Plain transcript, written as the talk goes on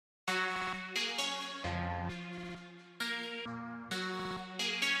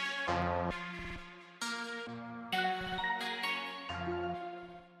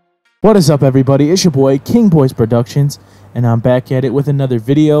What is up, everybody? It's your boy King Boys Productions, and I'm back at it with another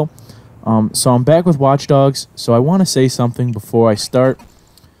video. So I'm back with Watch Dogs. So I want to say something before I start.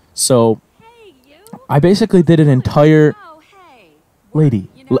 So I basically did an entire lady.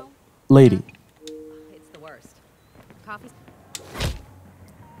 It's the worst. Coffee.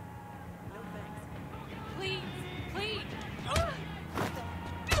 No thanks. Please.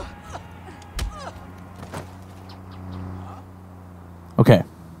 Okay.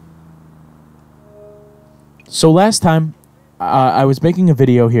 So last time, I was making a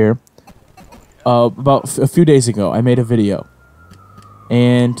video here. About a few days ago, I made a video,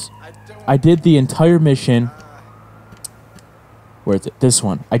 and I did the entire mission. Where is it? This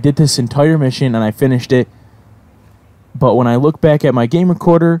one. I did this entire mission and I finished it. But when I look back at my game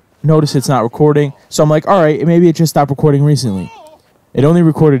recorder, notice it's not recording. So I'm like, all right, maybe it just stopped recording recently. It only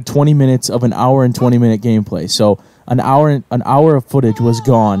recorded 20 minutes of an hour and 20-minute gameplay. So an hour of footage was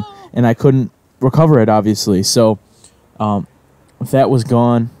gone, and I couldn't recover it, obviously. So that was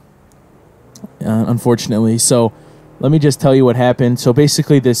gone, unfortunately. So let me just tell you what happened. So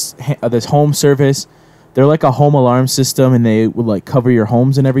basically, this home service, they're like a home alarm system, and they would like cover your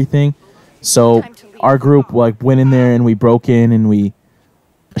homes and everything. So our group like went in there and we broke in and we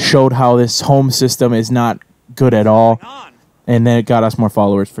showed how this home system is not good at all, and then it got us more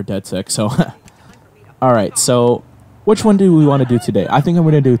followers for DeadSec. So all right, so which one do we want to do today? I think I'm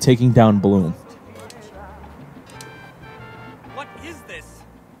going to do taking down Bloom. What is this?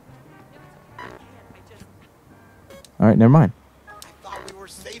 All right, never mind. I thought we were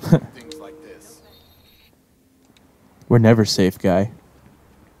safe from things like this. We're never safe, guy.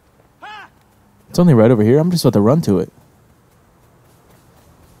 It's only right over here. I'm just about to run to it.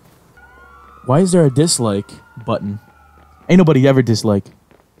 Why is there a dislike button? Ain't nobody ever dislike.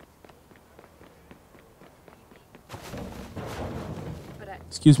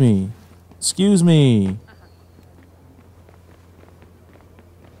 Excuse me. Excuse me.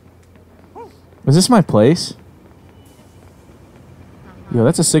 Is this my place? Yo,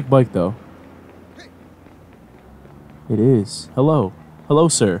 that's a sick bike, though. It is. Hello. Hello,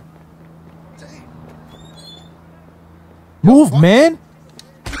 sir. Move, man!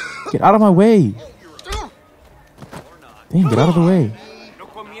 Get out of my way. Damn, get out of the way. No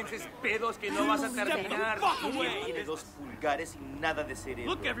comiences pedos que no vas a terminar. Tiene 2 pulgares y nada de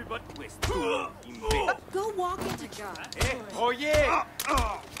cerebro. Look, everybody. Pues tú, imbécil. Go walk into God. Oye.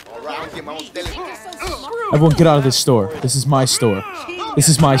 All right, quemamos tele. Everyone get out of this store. This is my store. This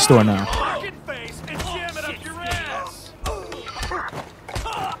is my store now. Fucking face and jam it up your ass.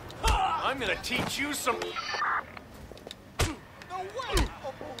 I'm gonna teach you some. No way!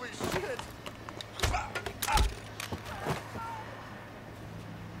 Oh, holy shit!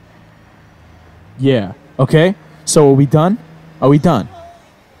 Yeah. Okay. So are we done? Are we done?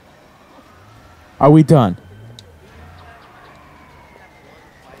 Are we done?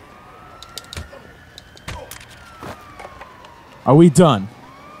 Are we done?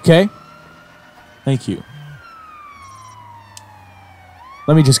 Okay. Thank you.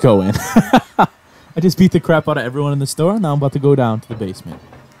 Let me just go in. I just beat the crap out of everyone in the store. Now I'm about to go down to the basement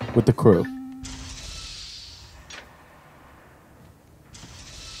with the crew.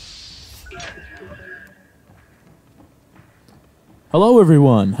 Hello,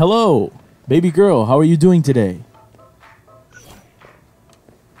 everyone. Hello. Baby girl, how are you doing today?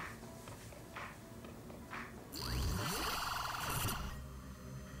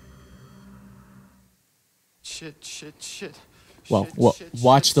 Shit. Well,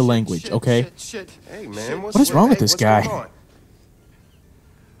 watch the language, okay? Shit. Hey man, What is wrong with this guy?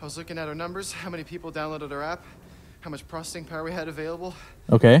 I was looking at our numbers, how many people downloaded our app, how much processing power we had available,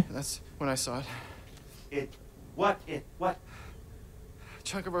 Okay. and that's when I saw it. What? A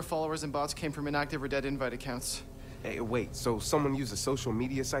chunk of our followers and bots came from inactive or dead invite accounts. Hey, wait, so someone used a social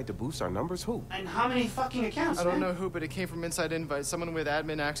media site to boost our numbers? Who? And how many fucking accounts, I don't know who, but it came from inside invite, someone with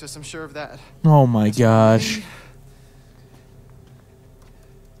admin access, I'm sure of that. Oh my gosh.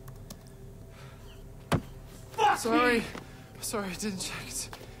 Sorry, I didn't check.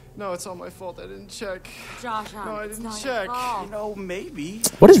 No, it's all my fault, I didn't check. Josh, No, I it's didn't not check. your fault. You know, maybe.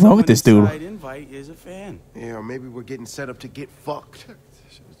 What is wrong with this dude? Inside invite is a fan. Yeah, or maybe we're getting set up to get fucked.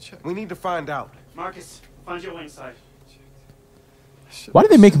 Should've checked. We need to find out. Marcus, find your way inside. Why do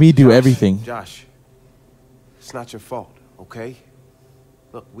they make me do everything? Josh, it's not your fault, okay?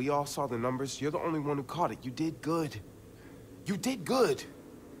 Look, we all saw the numbers. You're the only one who caught it. You did good. You did good.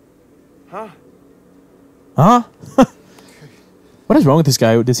 Huh? Huh? What is wrong with this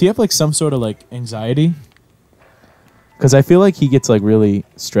guy? Does he have like some sort of like anxiety? Because I feel like he gets like really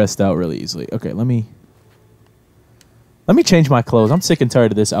stressed out really easily. Okay, let me Let me change my clothes. I'm sick and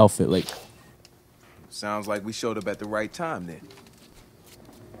tired of this outfit. Like, Sounds like we showed up at the right time then.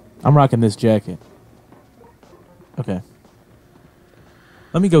 I'm rocking this jacket. Okay.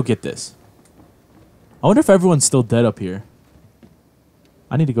 Let me go get this. I wonder if everyone's still dead up here.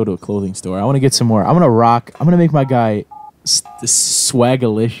 I need to go to a clothing store. I want to get some more. I'm going to rock. I'm going to make my guy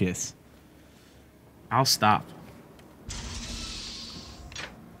swagalicious. I'll stop.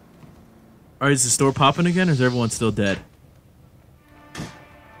 All right, is the store popping again, or is everyone still dead?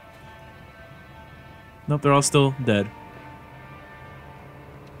 Nope, they're all still dead.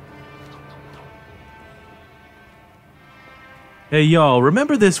 Hey, y'all,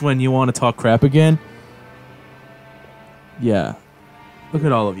 remember this when you want to talk crap again? Yeah. Look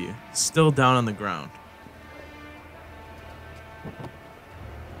at all of you. Still down on the ground.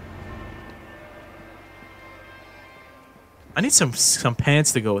 I need some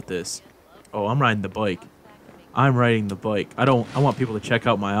pants to go with this. Oh, I'm riding the bike. I'm riding the bike. I want people to check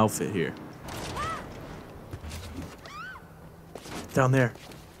out my outfit here. Down there.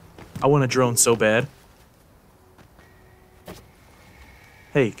 I want a drone so bad.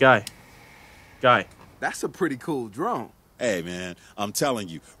 Hey, guy. Guy. That's a pretty cool drone. Hey, man, I'm telling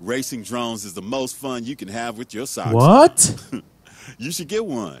you, racing drones is the most fun you can have with your socks. What? You should get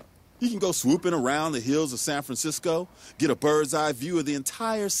one. You can go swooping around the hills of San Francisco, get a bird's eye view of the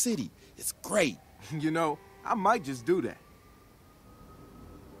entire city. It's great. You know, I might just do that.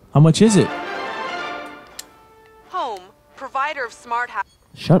 How much is it? Home, provider of smart house.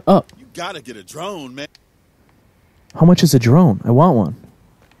 Shut up. You gotta get a drone, man. How much is a drone? I want one.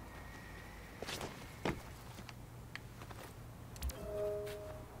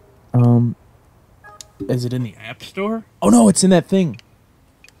 Is it in the App Store? Oh no, it's in that thing.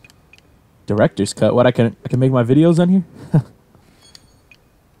 Director's cut. What, I can make my videos on here?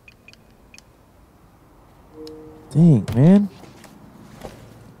 Dang, man.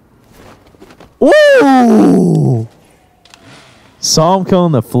 Ooh! Saw him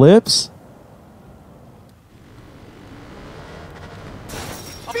killing the flips.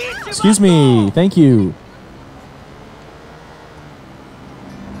 Excuse me. Thank you.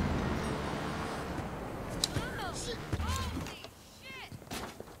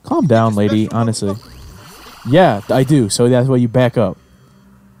 Calm down, lady, honestly. Yeah, I do, so that's why you back up.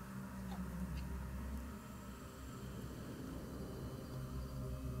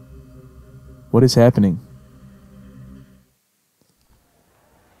 What is happening?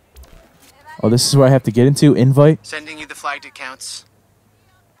 Oh, this is where I have to get into? Invite? Sending you the flagged accounts.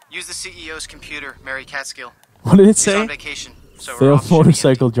 Use the CEO's computer, Mary Catskill. What did it He's say? on vacation, so we're Failed off shooting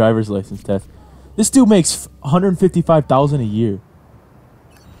motorcycle driver's license test. This dude makes $155,000 a year.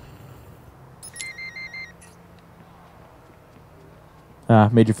 Ah,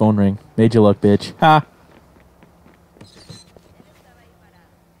 made your phone ring. Made your luck, bitch. Ha!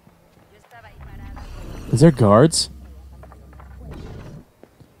 Is there guards?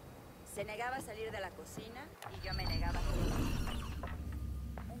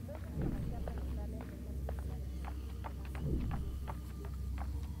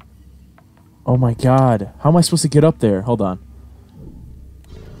 Oh my god. How am I supposed to get up there? Hold on.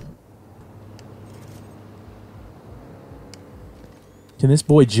 Can this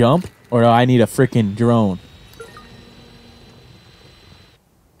boy jump? Or do I need a freaking drone?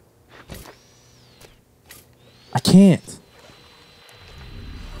 I can't.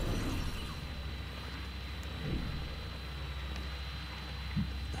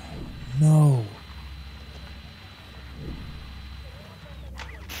 No.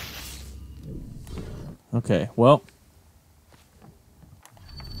 Okay, well.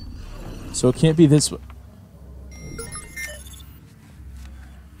 So it can't be this way.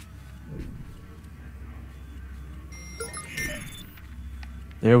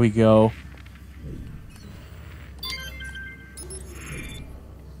 There we go.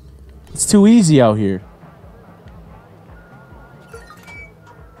 It's too easy out here.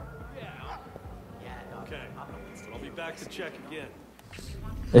 Okay. I'll be back to check again.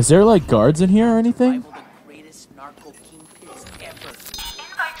 Is there like guards in here or anything?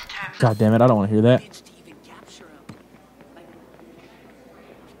 God damn it, I don't want to hear that.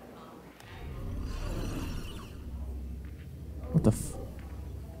 What the f...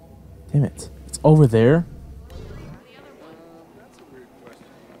 Damn it. It's over there.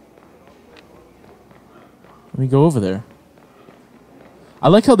 Let me go over there. I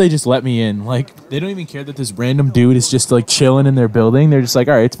like how they just let me in. Like, they don't even care that this random dude is just like chilling in their building. They're just like,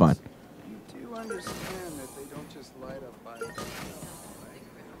 alright, it's fine.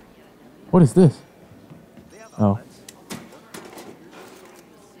 What is this? Oh.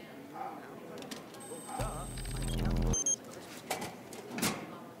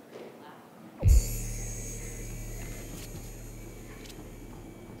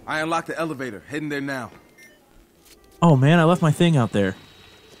 I unlocked the elevator. Heading there now. Oh man, I left my thing out there.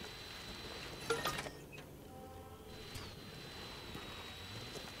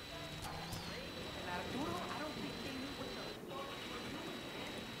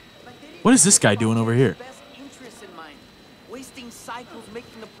 What is this guy doing over here? Best interests in mind. Wasting cycles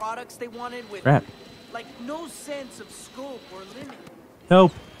making the products they wanted with Crap. like no sense of scope or limit.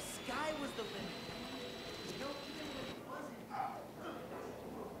 Help. Sky was the limit.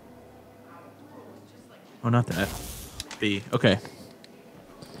 Oh, not that. B. Okay.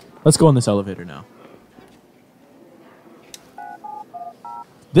 Let's go in this elevator now.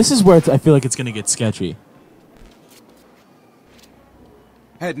 This is where I feel like it's going to get sketchy.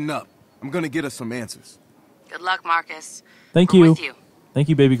 Heading up. I'm gonna get us some answers. Good luck, Marcus. Thank We're you. with you. Thank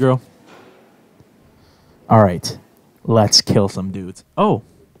you, baby girl. All right. Let's kill some dudes. Oh.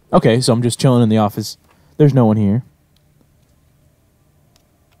 Okay, so I'm just chilling in the office. There's no one here.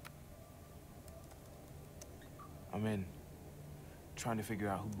 I'm in. Trying to figure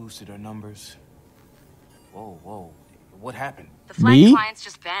out who boosted our numbers. Whoa. What happened? The flight Me? clients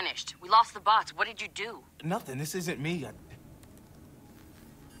just vanished. We lost the bots. What did you do? Nothing. This isn't me.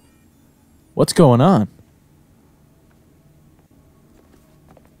 What's going on?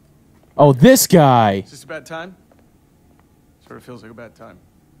 Oh, this guy. Is this a bad time? Sort of feels like a bad time.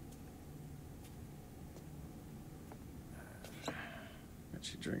 Bet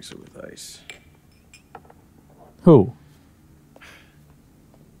she drinks it with ice. Who?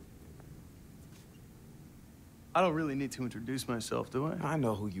 I don't really need to introduce myself, do I? I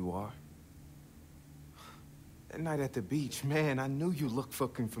know who you are. That night at the beach, man, I knew you looked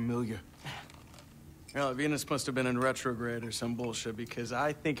fucking familiar. Well, Venus must have been in retrograde or some bullshit because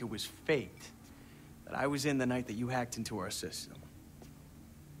I think it was fate that I was in the night that you hacked into our system.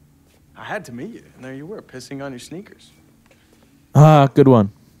 I had to meet you, and there you were, pissing on your sneakers. Ah, good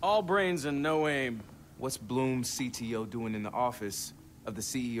one. All brains and no aim. What's Bloom's CTO doing in the office of the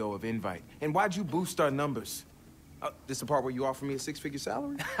CEO of Invite? And why'd you boost our numbers? This the part where you offer me a six-figure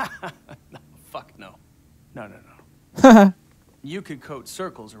salary? No, fuck no. No. You could code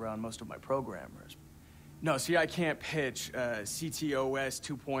circles around most of my programmers. No, see, I can't pitch CTOS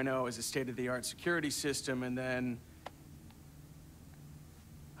 2.0 as a state-of-the-art security system and then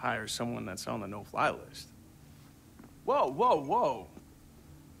hire someone that's on the no-fly list. Whoa.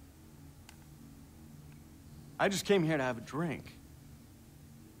 I just came here to have a drink.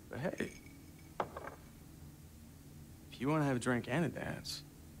 But hey, if you want to have a drink and a dance,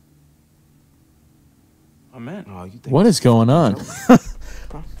 I'm in. Oh, you think What is going on?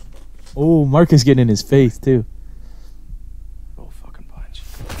 Oh, Mark is getting in his face, too. Roll fucking punch.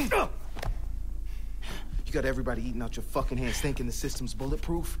 You got everybody eating out your fucking hands thinking the system's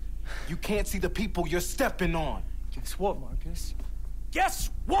bulletproof? You can't see the people you're stepping on. Guess what, Marcus?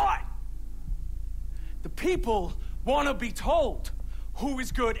 Guess what? The people want to be told who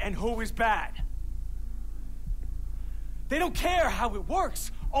is good and who is bad. They don't care how it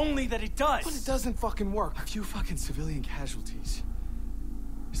works, only that it does. But it doesn't fucking work. A few fucking civilian casualties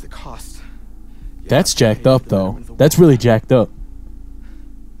is the cost. That's jacked up, though. That's really jacked up.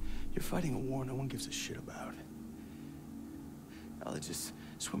 You're fighting a war no one gives a shit about. Now they're just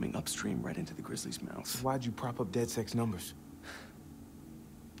swimming upstream right into the grizzly's mouth. Why'd you prop up DedSec's numbers?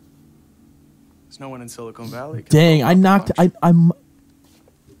 There's no one in Silicon Valley. Dang, I knocked... I'm...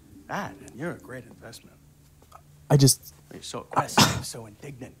 That, and you're a great investment. I just... You're so aggressive, so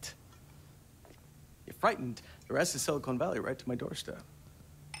indignant. You're frightened the rest of Silicon Valley right to my doorstep.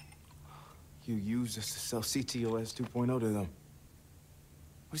 You used us to sell CTOS 2.0 to them.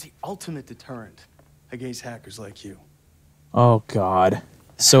 It was the ultimate deterrent against hackers like you. Oh, God.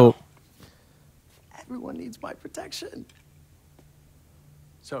 So... Everyone needs my protection.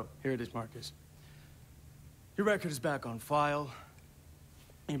 So, here it is, Marcus. Your record is back on file.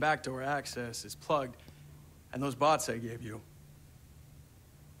 Your backdoor access is plugged. And those bots I gave you,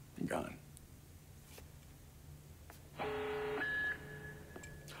 they're gone.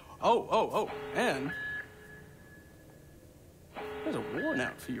 Oh, and there's a warrant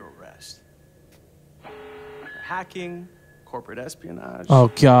out for your arrest. Hacking, corporate espionage. Oh,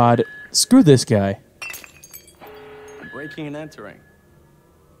 God. Screw this guy. Breaking and entering.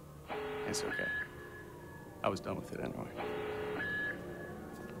 It's okay. I was done with it anyway.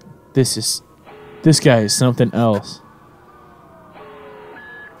 This guy is something else.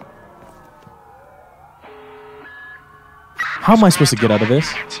 How am I supposed to get out of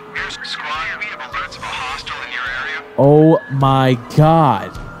this? Oh my God.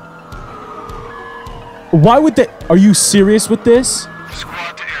 Why would they... Are you serious with this?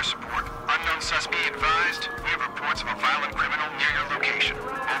 Squad to air support. Unknown sus be advised. We have reports of a violent criminal near your location. Over.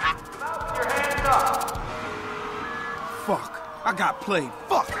 Fuck. I got played.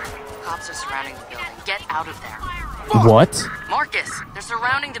 Fuck. Cops are surrounding the building. Get out of there. What? Marcus, they're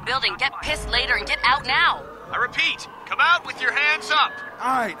surrounding the building. Get pissed later and get out now. I repeat, come out with your hands up.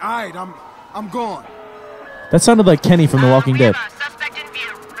 All right, I'm gone. That sounded like Kenny from The Walking Dead. Suspect in view.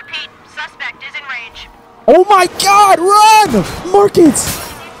 Repeat, suspect is in range. Oh my God! Run! Marcus!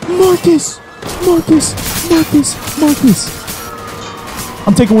 Marcus! Marcus! Marcus! Marcus!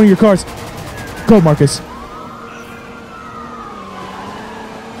 I'm taking one of your cars. Go, Marcus.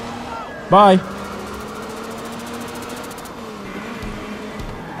 Bye.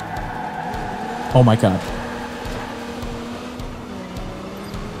 Oh my God.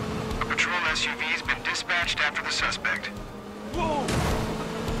 A patrol SUV has been dispatched after the suspect.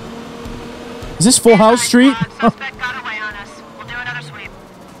 Is this Full House Street? Suspect got away on us. We'll do another sweep.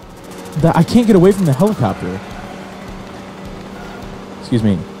 I can't get away from the helicopter. Excuse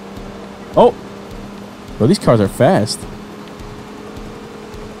me. Oh! Bro, these cars are fast.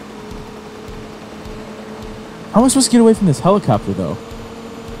 How am I supposed to get away from this helicopter, though?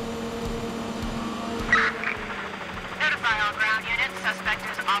 Notify all ground units. Suspect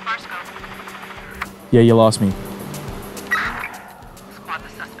is off our scope. Yeah, you lost me. Squad, the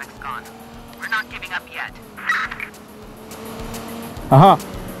suspect's gone. We're not giving up yet. Aha!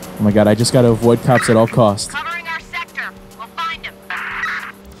 Oh my God, I just gotta avoid cops at all costs. Covering our sector. We'll find him.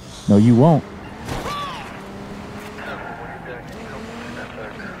 No, you won't.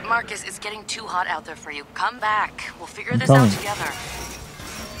 Marcus, it's getting too hot out there for you. Come back. We'll figure I'm this coming. out together.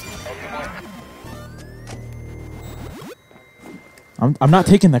 I'm not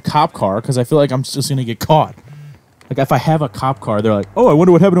taking the cop car because I feel like I'm just gonna get caught. Like if I have a cop car, they're like, "Oh, I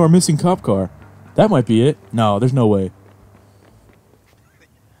wonder what happened to our missing cop car." That might be it. No, there's no way.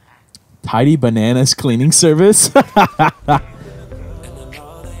 Tidy Bananas cleaning service. Ooh,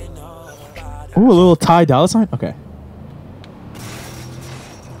 a little Ty Dolla $ign. Okay.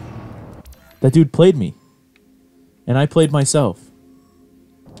 That dude played me. And I played myself.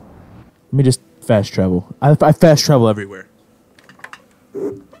 Let me just fast travel. I fast travel everywhere.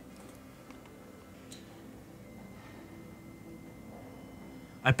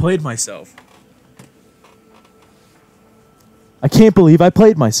 I played myself. I can't believe I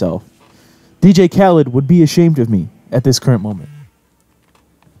played myself. DJ Khaled would be ashamed of me at this current moment.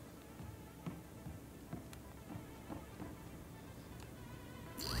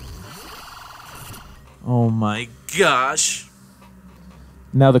 Oh my gosh.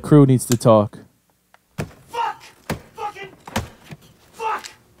 Now the crew needs to talk. Fuck! Fucking! Fuck!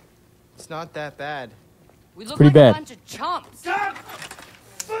 It's not that bad. We look pretty like bad. a bunch of chumps. Stop!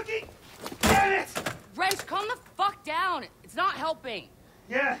 Fucking! Damn it! Wrench, calm the fuck down. It's not helping.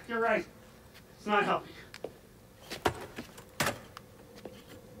 Yeah, you're right. It's not helping.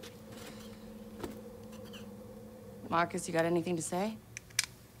 Marcus, you got anything to say?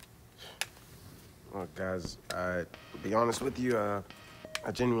 Well, guys, to be honest with you,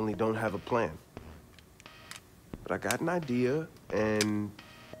 I genuinely don't have a plan. But I got an idea, and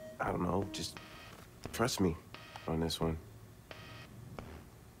I don't know, just trust me on this one.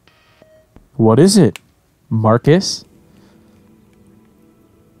 What is it, Marcus?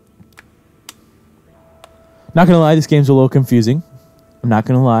 Not gonna lie, this game's a little confusing. I'm not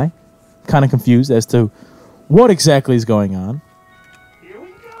gonna lie. Kind of confused as to what exactly is going on. Here we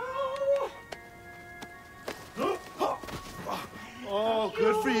go! Oh,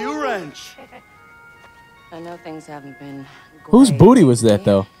 good for you, Wrench. I know things haven't been Whose great booty was that, lately,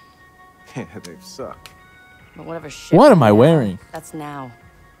 though? Yeah, they suck. But whatever shit. What am I went wearing? down, That's now.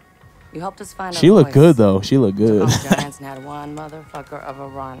 You helped us find She our looked voice. good, though. She looked good. Took off giants and had one motherfucker of a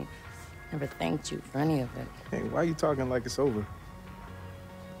run. Never thanked you for any of it, Hey, why are you talking like it's over?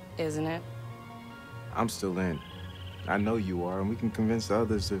 isn't it? I'm still in. I know you are, and we can convince the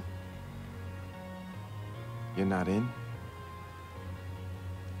others that you're not in.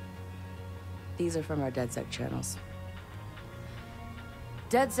 These are from our DedSec channels.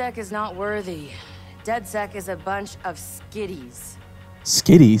 DedSec is not worthy. DedSec is a bunch of skitties.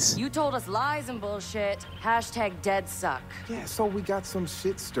 Skitties. You told us lies and bullshit. Hashtag DedSuck. Yeah, so we got some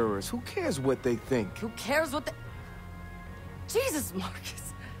shit stirrers. Who cares what they think? Who cares what the... Jesus,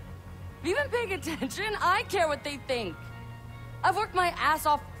 Marcus. Have you been paying attention? I care what they think. I've worked my ass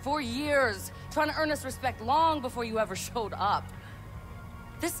off for years, trying to earn this respect long before you ever showed up.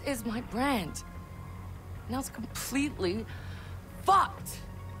 This is my brand. Now it's completely fucked.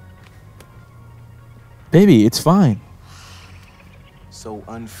 Baby, it's fine. So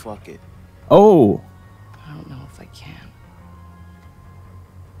unfuck it. Oh. I don't know if I can.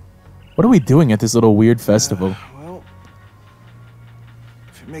 What are we doing at this little weird festival? Well,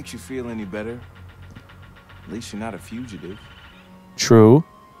 if it makes you feel any better, At least you're not a fugitive. True.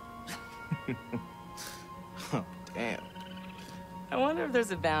 Oh, damn. I wonder if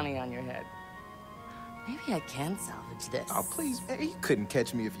there's a bounty on your head. Maybe I can salvage this. Oh, please, man. You couldn't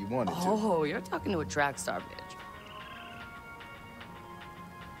catch me if you wanted to. Oh, you're talking to a track star, bitch.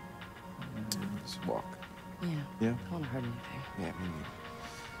 Just walk. Yeah. Yeah? I don't want to hurt anything. Yeah, me neither.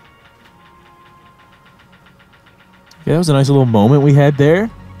 Yeah, that was a nice little moment we had there.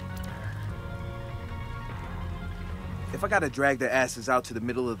 If I gotta drag their asses out to the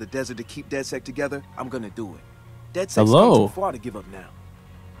middle of the desert to keep DedSec together, I'm gonna do it. DedSec's Hello. come too far to give up now.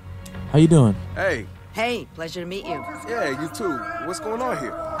 How you doing? Hey. Hey, pleasure to meet you. Yeah, you too. What's going on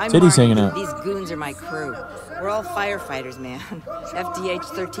here? I'm Titty's Marty. hanging out. These goons are my crew. We're all firefighters, man. FDH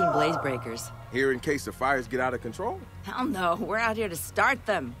 13 blaze breakers. Here in case the fires get out of control? Hell no, we're out here to start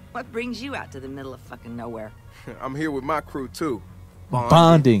them. What brings you out to the middle of fucking nowhere? I'm here with my crew too.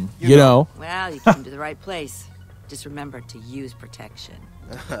 Bonding, you know. Well, you came to the right place. Just remember to use protection.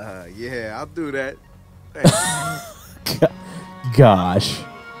 Yeah, I'll do that. Gosh.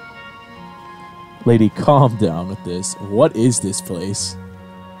 Lady, calm down with this. What is this place?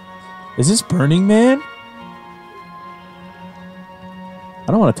 Is this Burning Man? I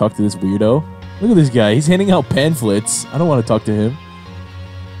don't want to talk to this weirdo. Look at this guy. He's handing out pamphlets. I don't want to talk to him.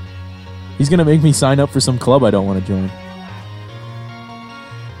 He's going to make me sign up for some club I don't want to join.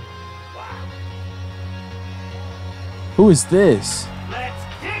 Who is this? Let's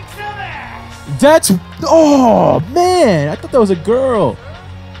kick some ass! That's... Oh, man. I thought that was a girl.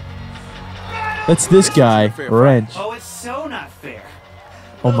 That's this guy, Wrench. Oh, it's so not fair.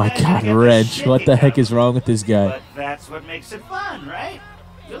 Oh my god, Wrench. What the heck is wrong with this guy? But that's what makes it fun, right?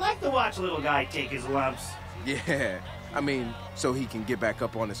 You like to watch a little guy take his lumps. Yeah, I mean, so he can get back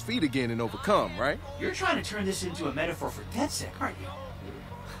up on his feet again and overcome, right? You're trying to turn this into a metaphor for DedSec, aren't you?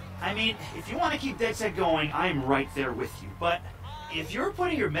 I mean, if you want to keep DedSec going, I'm right there with you. But if you're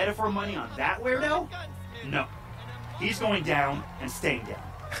putting your metaphor money on that weirdo, no. He's going down and staying down.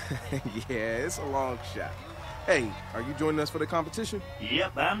 Yeah, it's a long shot. Hey, are you joining us for the competition?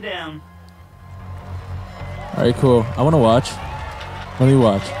 Yep, I'm down. Alright, cool. I want to watch. Let me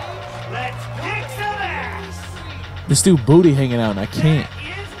watch. Let's kick some ass! This dude booty hanging out and I can't.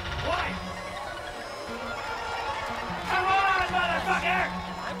 Come on, motherfucker!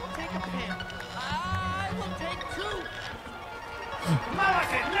 I will take a pin. I will take two.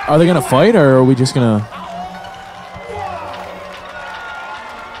 Are they going to fight or are we just going to...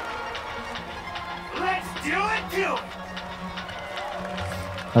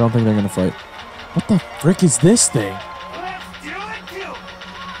 I don't think they're gonna fight. What the frick is this thing?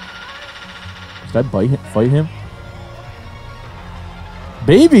 Should I fight him?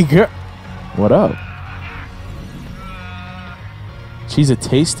 Baby girl! What up? She's a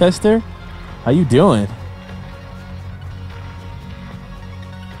taste tester? How you doing?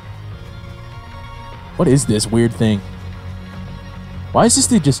 What is this weird thing? Why is this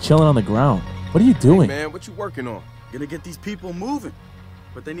dude just chilling on the ground? What are you doing? Hey man, what you working on? Gonna get these people moving.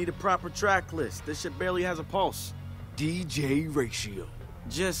 But they need a proper track list. This shit barely has a pulse. DJ Ratio.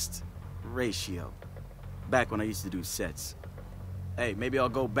 Just Ratio. Back when I used to do sets. Hey, maybe I'll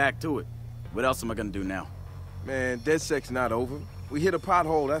go back to it. What else am I gonna do now? Man, DedSec's not over. We hit a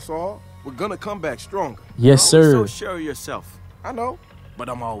pothole, that's all. We're gonna come back stronger. Yes, sir. So sure of yourself. I know, but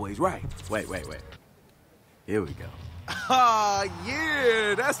I'm always right. Wait. Here we go. Ah,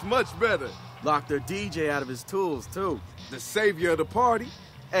 yeah, that's much better. Locked their DJ out of his tools, too. The savior of the party.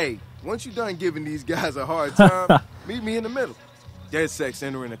 Hey, once you're done giving these guys a hard time, meet me in the middle. DedSec's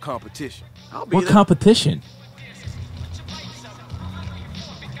entering a competition. I'll be What there. competition?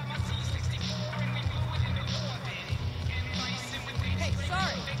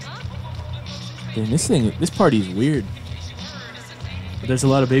 Damn, this party is weird. But there's a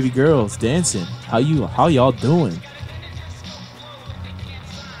lot of baby girls dancing. How y'all doing?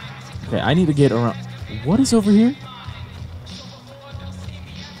 Okay, I need to get around. What is over here?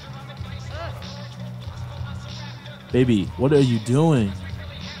 Baby, what are you doing?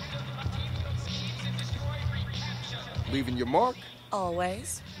 Leaving your mark,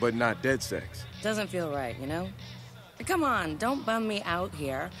 Always. but not DedSec's. Doesn't feel right, you know? Come on, don't bum me out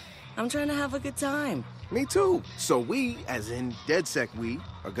here. I'm trying to have a good time. Me too. So we, as in DedSec we,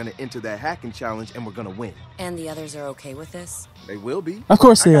 are gonna enter that hacking challenge and we're gonna win. And the others are okay with this? They will be. Of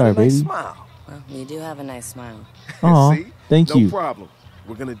course they I got are, a nice baby. Smile. Well, you do have a nice smile. Aw, See? thank no you. No problem.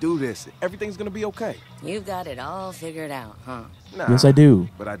 We're gonna do this. Everything's gonna be okay. You've got it all figured out, huh? Nah, Yes, I do.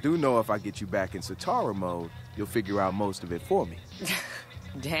 But I do know if I get you back in Satara mode, you'll figure out most of it for me.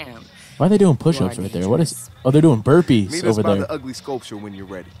 Damn. Why are they doing push-ups right there? What is... Oh, they're doing burpees Meet us over by there. the ugly sculpture when you're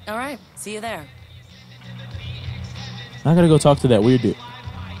ready. All right, see you there. I gotta go talk to that weird dude.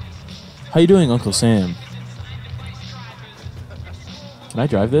 How you doing, Uncle Sam? Can I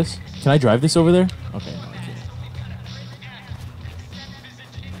drive this? Can I drive this over there? Okay, no, I can't.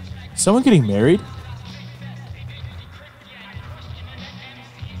 Someone getting married?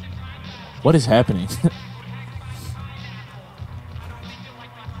 What is happening?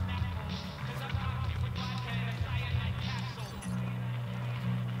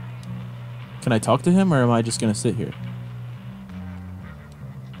 Can I talk to him, or am I just gonna sit here?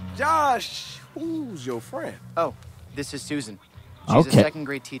 Josh, who's your friend? Oh, this is Susan. She's a Okay. second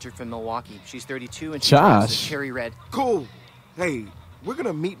grade teacher from Milwaukee. She's 32 and she Josh. dresses cherry red. Cool. Hey, we're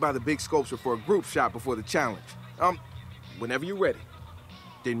gonna meet by the big sculpture for a group shot before the challenge. Whenever you're ready.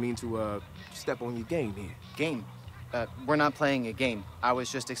 Didn't mean to step on your game here. Game? We're not playing a game. I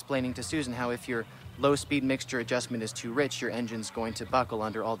was just explaining to Susan how if your low-speed mixture adjustment is too rich, your engine's going to buckle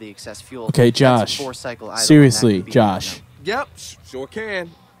under all the excess fuel. Okay, That's a Josh. four-cycle idle, and that Seriously, could be Josh. Yep, sure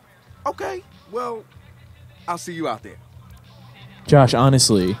can. Okay, well, I'll see you out there. Josh,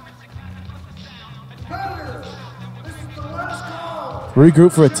 honestly.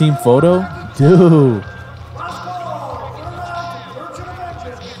 Regroup for a team photo? Dude.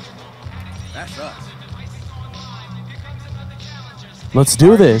 That's us. Let's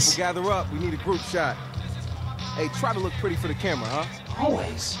do this. We'll gather up. We need a group shot. Hey, try to look pretty for the camera, huh?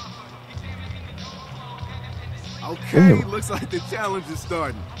 Always. Okay, Ew. looks like the challenge is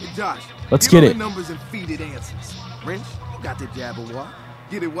starting. Hey, Josh, Let's give get them it. the numbers and feed it answers. Wrench, you got the jabber walk.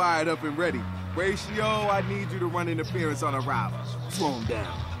 Get it wired up and ready. Ratio, I need you to run interference on arrival. Slow him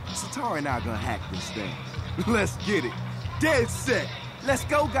down. Satara and I are gonna hack this thing. Let's get it. Dead set. Let's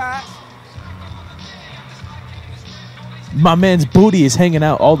go, guys. My man's booty is hanging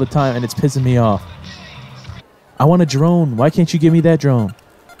out all the time, and it's pissing me off. I want a drone. Why can't you give me that drone?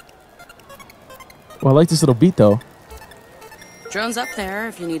 Well, I like this little beat, though. Drone's up there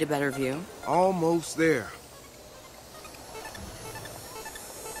if you need a better view. Almost there.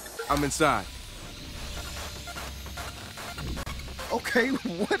 I'm inside. Okay,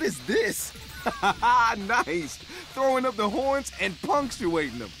 what is this? Nice. Throwing up the horns and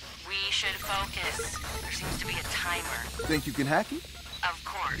punctuating them. We should focus. There seems to be a timer. Think you can hack it? Of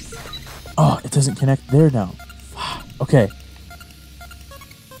course. Oh, it doesn't connect there now. Okay.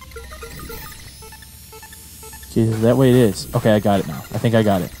 Okay, that way it is. Okay, I got it now. I think I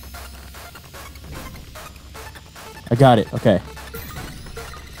got it. I got it. Okay.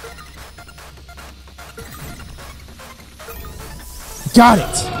 Got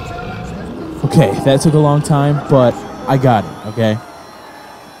it! Okay, that took a long time, but I got it, okay?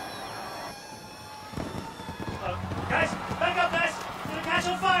 Guys, back up, guys! It's gonna catch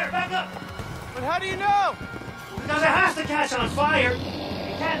on fire! Back up! But how do you know? Because it has to catch on fire!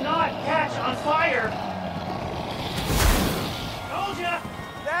 It cannot catch on fire! Told ya!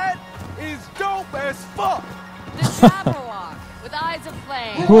 That is dope as fuck. The Jabberwock with eyes of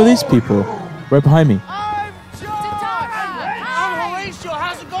flame. Who are these people? Right behind me. I'm Josh. I'm Horatio.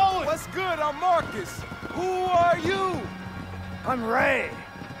 How's it going? What's good? I'm Marcus. Who are you? I'm Ray.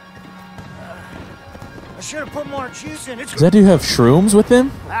 I should have put more juice in. It's Does that dude have shrooms with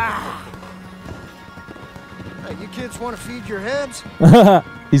him? Hey, you kids want to feed your heads?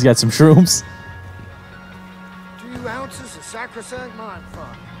 He's got some shrooms. 2 ounces of sacrosanct mind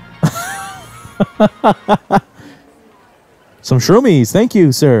fuck. Some shroomies. Thank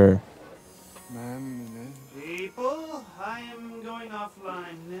you, sir. People, I am going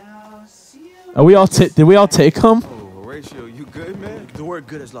offline now. See you. Are we all did we all take them? Oh, Horatio, you good, man? The word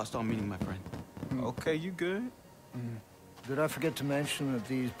good has lost all meaning, my friend. Okay, you good? Did I forget to mention that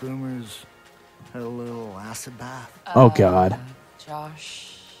these boomers had a little acid bath? Oh, God.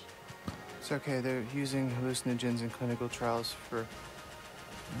 Josh. It's okay. They're using hallucinogens in clinical trials for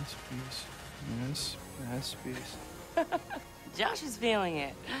masterpiece. Josh is feeling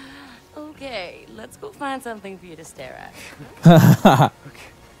it. Okay, let's go find something for you to stare at.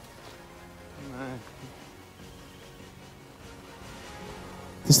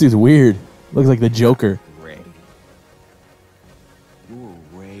 This dude's weird. Looks like the Joker. Ray. You're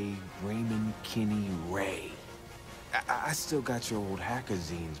Ray, Raymond Kinney Ray. I still got your old hacker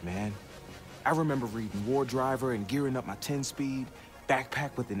zines, man. I remember reading War Driver and gearing up my 10-speed,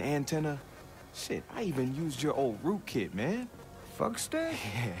 backpack with an antenna. Shit, I even used your old root kit, man. Fuck stick?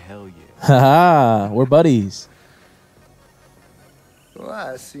 Yeah, hell yeah. Haha, we're buddies. Well,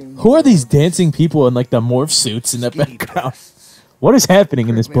 I seem Who are these dancing people in like the morph suits in the background? What is happening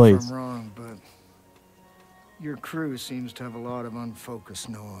in this Correct me if place? I'm wrong, but your crew seems to have a lot of unfocused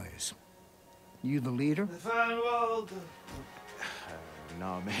noise. You the leader? The fine world.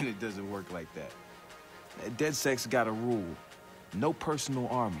 No, man, it doesn't work like that. DedSec's got a rule. No personal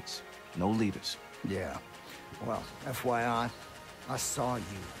armies, no leaders. Yeah. Well, FYI, I saw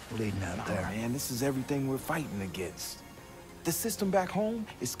you leading out there. Man, this is everything we're fighting against. The system back home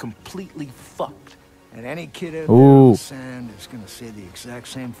is completely fucked. And any kid out there on Ooh. the sand is gonna say the exact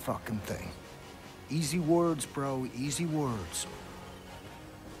same fucking thing. Easy words, bro, easy words.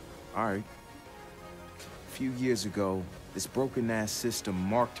 All right. A few years ago, this broken-ass system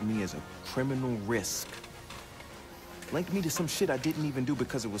marked me as a criminal risk. Linked me to some shit I didn't even do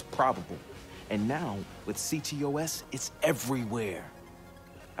because it was probable. And now, with CTOS, it's everywhere.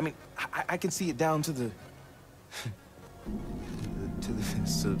 I mean, I can see it down to the... to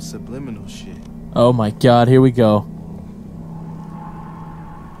the subliminal shit. Oh my god, here we go.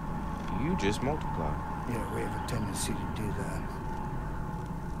 You just multiply. Yeah, we have a tendency to do that.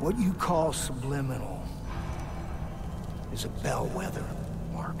 What you call subliminal is a bellwether,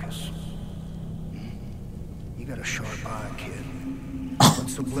 Marcus. You got a sharp eye, kid.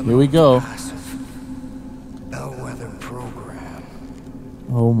 Here we go. Bellwether program.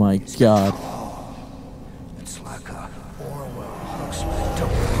 Oh my god. It's like a Orwell Huxley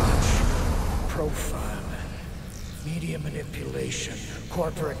double punch. Profiling, media manipulation,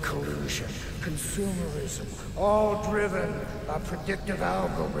 corporate collusion, consumerism, all driven by predictive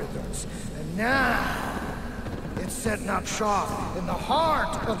algorithms. And now, it's setting up shop in the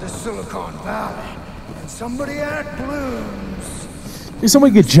heart of the Silicon Valley. And somebody at Bloom's Can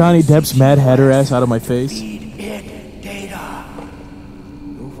somebody get Johnny Depp's Mad Hatter ass out of my face? feed it data.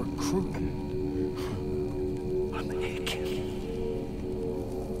 You're recruiting. I'm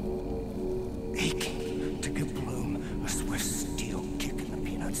aching to give Bloom a swift steel kick in the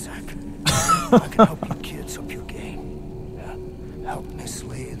peanut sack. I can help you kids up your game. Yeah. Help me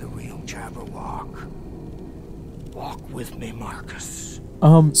slay the real Jabberwock. Walk with me, Marcus.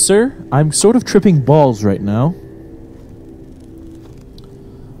 Sir, I'm sort of tripping balls right now.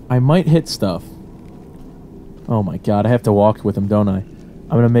 I might hit stuff. Oh my god, I have to walk with him, don't I?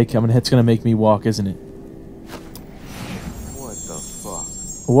 It's gonna make me walk, isn't it? What the fuck?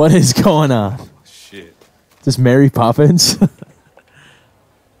 What is going on? Shit. Is this Mary Poppins?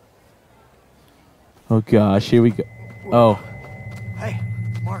 Oh gosh, here we go. Oh, Hey,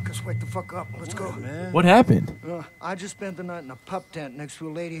 Marcus, wake the fuck up. Let's go. what happened? I just spent the night in a pup tent next to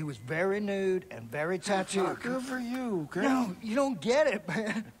a lady who was very nude and very tattooed. Good for you, girl. No, you don't get it,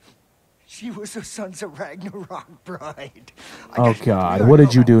 man. She was the Sons of Ragnarok bride. Oh god, what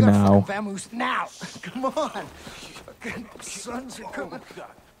did you do now? Vamoose now. Come on. Fucking sons are coming.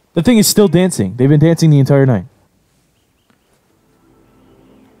 The thing is still dancing. They've been dancing the entire night.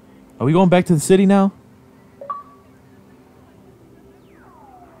 Are we going back to the city now?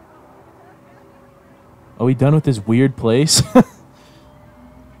 Are we done with this weird place?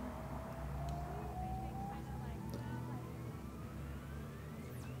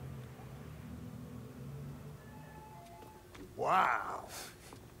 Wow.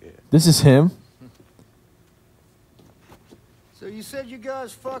 This is him. So you said you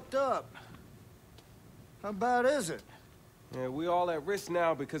guys fucked up. How bad is it? Yeah, we all at risk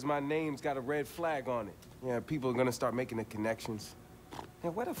now because my name's got a red flag on it. Yeah, people are gonna start making the connections. Yeah,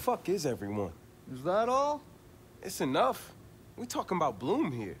 where the fuck is everyone? Is that all? It's enough. We talking about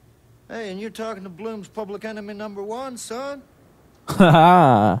Bloom here. Hey, and you're talking to Bloom's public enemy #1, son?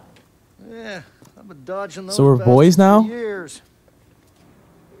 Haha. Yeah, I've been dodging those So we're boys bastards now? for years.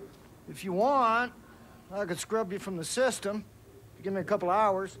 If you want, I could scrub you from the system. Give me a couple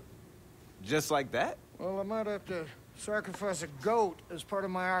hours. Just like that? Well, I might have to sacrifice a goat as part of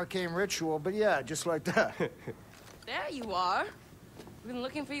my arcane ritual, but yeah, just like that. There you are. We've been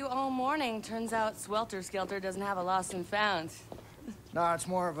looking for you all morning. Turns out Swelter Skelter doesn't have a lost and found. No, it's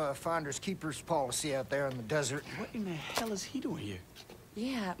more of a finder's keeper's policy out there in the desert. What in the hell is he doing here?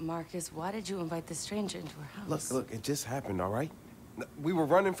 Yeah, Marcus, why did you invite this stranger into our house? Look, it just happened, all right? We were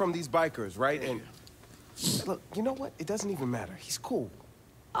running from these bikers, right? And look, you know what? It doesn't even matter. He's cool.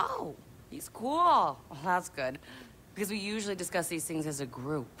 Oh, he's cool. Well, that's good. Because we usually discuss these things as a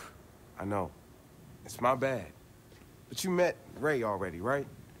group. I know. It's my bad. But you met Ray already, right?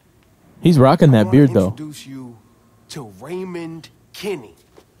 He's rocking that beard though. Introduce you to Raymond Kinney.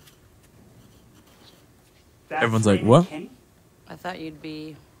 Everyone's like, what? I thought you'd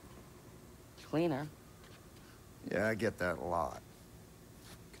be cleaner. Yeah, I get that a lot.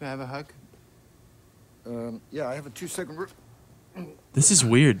 Can I have a hug? Yeah, I have a 2-second. This is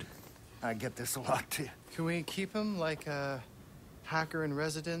weird. I get this a lot too. Can we keep him like a hacker in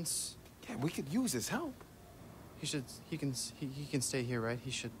residence? Yeah, we could use his help. He can stay here, right?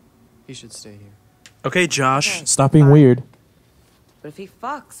 He should stay here. Okay, Josh. Okay, Stop being fine. weird. But if he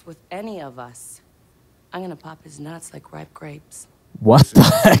fucks with any of us, I'm gonna pop his nuts like ripe grapes. What the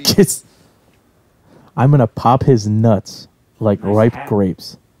heck is... I'm gonna pop his nuts like ripe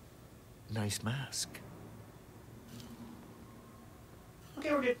grapes. Nice mask.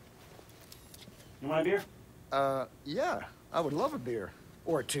 Okay, we're good. You want a beer? Yeah. I would love a beer.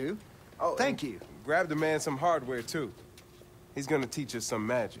 Or two. Oh, thank you. Grab the man some hardware, too. He's gonna teach us some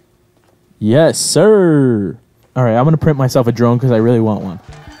magic. Yes, sir. All right, I'm gonna print myself a drone because I really want one.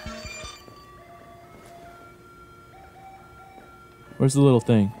 Where's the little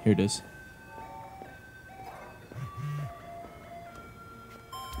thing? Here it is.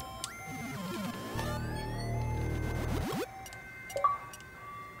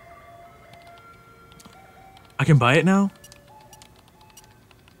 I can buy it now?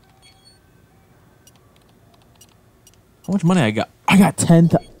 How much money I got? I got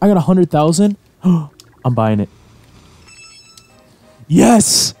 100,000. I'm buying it.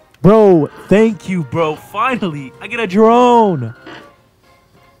 Yes, bro. Thank you, bro. Finally, I get a drone.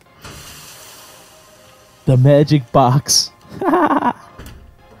 The magic box.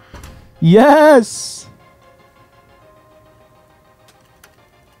 Yes.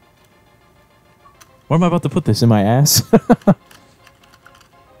 Where am I about to put this? In my ass?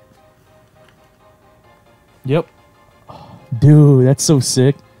 Yep. Dude, that's so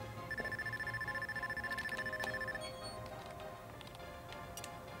sick.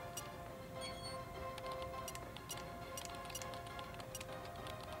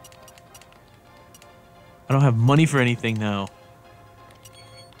 I don't have money for anything now.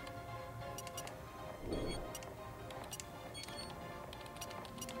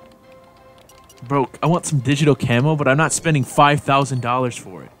 Bro, I want some digital camo, but I'm not spending $5,000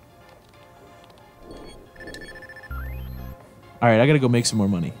 for it. Alright, I gotta go make some more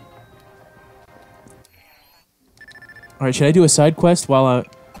money. Alright, should I do a side quest while I...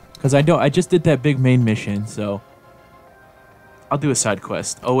 Because I just did that big main mission, so... I'll do a side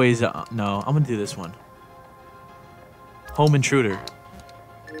quest. Always, no, I'm gonna do this one. Home intruder.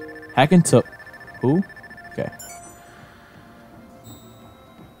 Hack into... Who? Okay.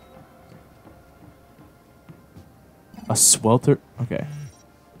 A swelter? Okay.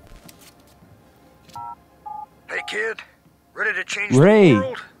 Hey, kid. Ready to change Ray. the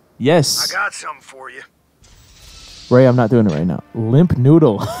world? Yes. I got something for you. Ray, I'm not doing it right now. Limp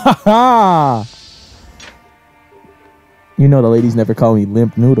noodle. Ha ha! You know the ladies never call me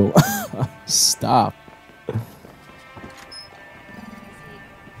limp noodle. Stop.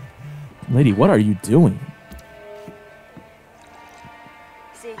 Lady, what are you doing?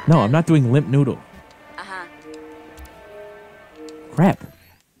 No, I'm not doing limp noodle. Crap.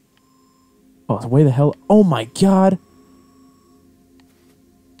 Oh, it's way the hell... Oh my god!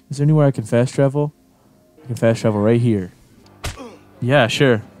 Is there anywhere I can fast travel? I can fast travel right here. Yeah,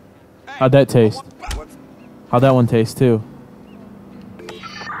 sure. How'd that taste? How'd that one taste, too?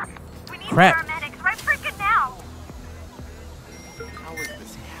 Crap. Right freaking now. How is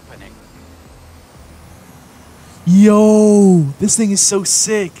this happening? Yo! This thing is so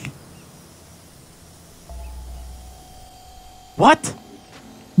sick! What?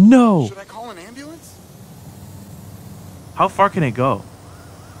 No! Should I call an ambulance? How far can it go?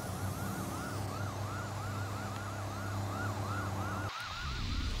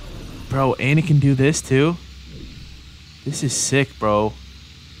 Bro, and it can do this too? This is sick, bro.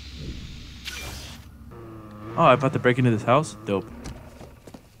 Oh, I'm about to break into this house? Dope.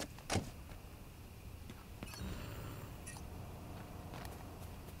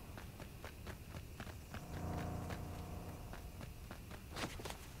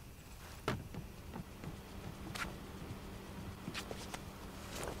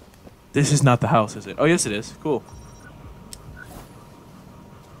 This is not the house, is it? Oh, yes, it is. Cool.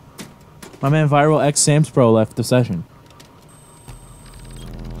 My man Viral X Sam's Pro left the session.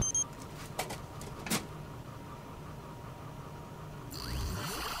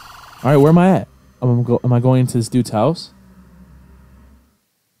 All right, where am I at? Am I going into this dude's house?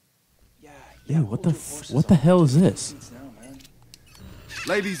 Yeah. What the hell is this?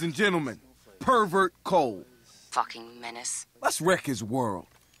 Ladies and gentlemen, Pervert Cole. Fucking menace. Let's wreck his world.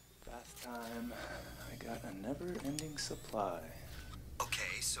 Bath time. I got a never-ending supply.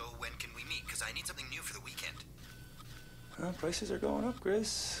 Okay, so when can we meet? Because I need something new for the weekend. Well, prices are going up,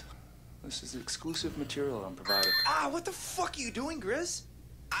 Grizz. This is exclusive material I'm providing. Ah, what the fuck are you doing, Grizz?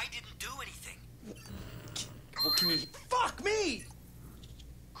 I didn't do anything. Well, can you... Fuck me!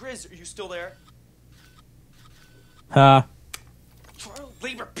 Grizz, are you still there? Ha. Trial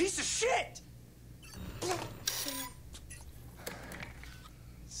labor piece of shit!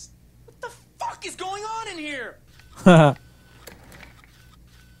 What the fuck is going on in here? Ha.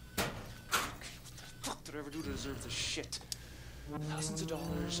 Fuck did I ever do to deserve this shit? Thousands of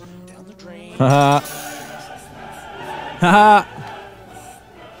dollars down the drain. Haha. Haha.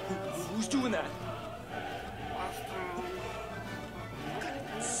 Who's doing that?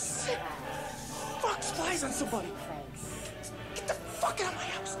 Fuck, spies on somebody. Get the fuck out of my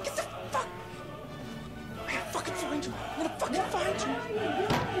house. Get the fuck. I'm gonna fucking find you. I'm gonna fucking find you.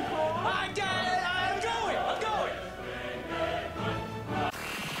 I'm going. I'm going.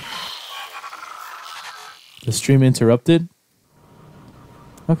 The stream interrupted.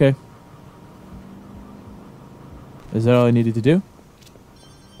 Okay. Is that all I needed to do?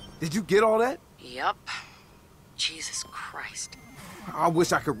 Did you get all that? Yup. Jesus Christ. I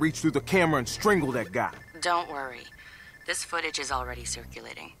wish I could reach through the camera and strangle that guy. Don't worry. This footage is already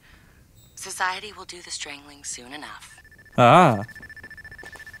circulating. Society will do the strangling soon enough. Ah.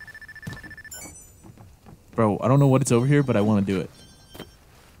 Bro, I don't know what it's over here, but I want to do it.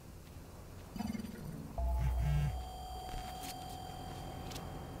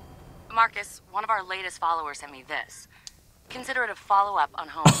 Marcus, one of our latest followers sent me this. Consider it a follow-up on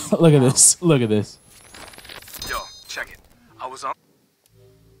home. Look at this. Look at this. Yo, check it. I was on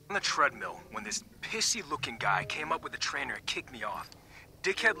the treadmill when this pissy-looking guy came up with the trainer and kicked me off.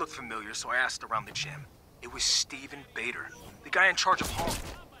 Dickhead looked familiar, so I asked around the gym. It was Steven Bader, the guy in charge of home.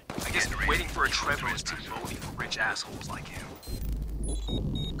 I guess waiting for a treadmill is too lowly for rich assholes like him.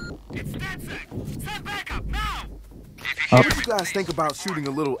 It's DedSec! Send backup, now! What do you guys think about shooting a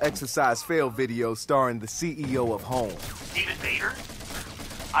little exercise fail video starring the CEO of Home? Steven Bader?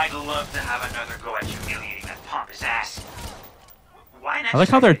 I'd love to have another go at humiliating that pompous ass. Why not? I like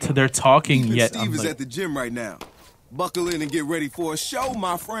how they're talking Even yet. Steve is like, at the gym right now. Buckle in and get ready for a show,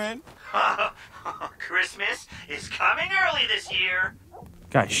 my friend. Christmas is coming early this year.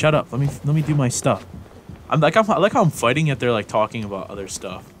 guys, shut up. Let me do my stuff. I like how I'm fighting yet they're like talking about other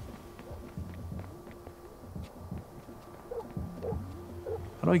stuff.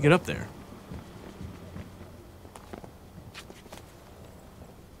 How do I get up there?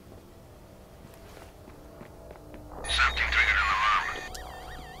 Something triggered an alarm.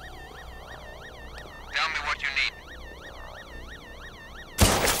 Tell me what you need.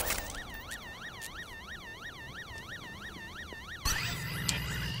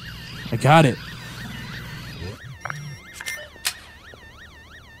 I got it.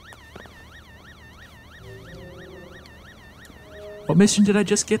 What mission did I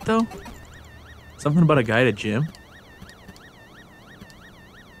just get though? Something about a guy at a gym?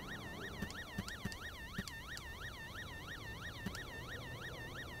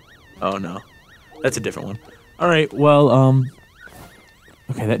 Oh no. That's a different one. Alright, well,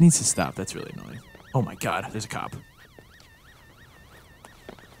 okay, that needs to stop. That's really annoying. Oh my god, there's a cop.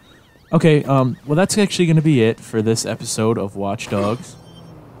 Okay, well that's actually gonna be it for this episode of Watch Dogs.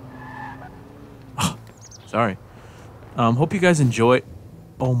 Oh, sorry. Hope you guys enjoyed.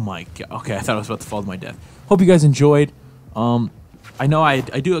 Oh my god. Okay, I thought I was about to fall to my death. Hope you guys enjoyed. I know I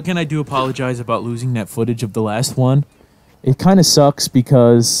do apologize about losing that footage of the last one. It kind of sucks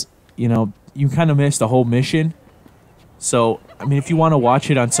because, you know, you kind of missed the whole mission. So, I mean, if you want to watch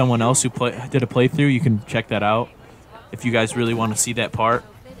it on someone else who did a playthrough, you can check that out. If you guys really want to see that part.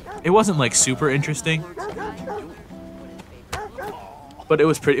 It wasn't like super interesting, but it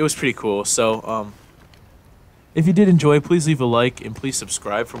was pretty cool. So, if you did enjoy, please leave a like and please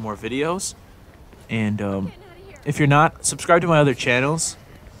subscribe for more videos. And if you're not, subscribe to my other channels.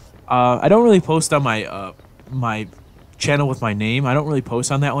 I don't really post on my my channel with my name. I don't really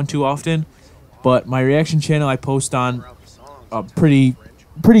post on that one too often. But my reaction channel, I post on a pretty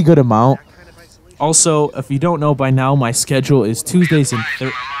good amount. Also, if you don't know by now, my schedule is Tuesdays and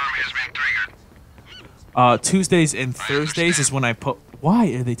Thursdays is when I post. Why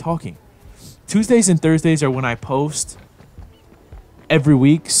are they talking? Tuesdays and Thursdays are when I post every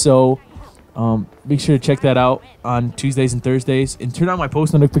week, so make sure to check that out on Tuesdays and Thursdays. And turn on my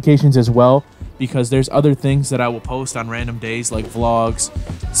post notifications as well, because there's other things that I will post on random days, like vlogs,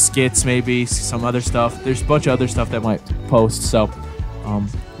 skits, maybe, some other stuff. There's a bunch of other stuff that I might post, so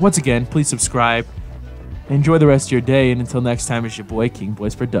once again, please subscribe. Enjoy the rest of your day, and until next time, it's your boy, King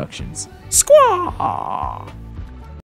Boys Productions. Squaw!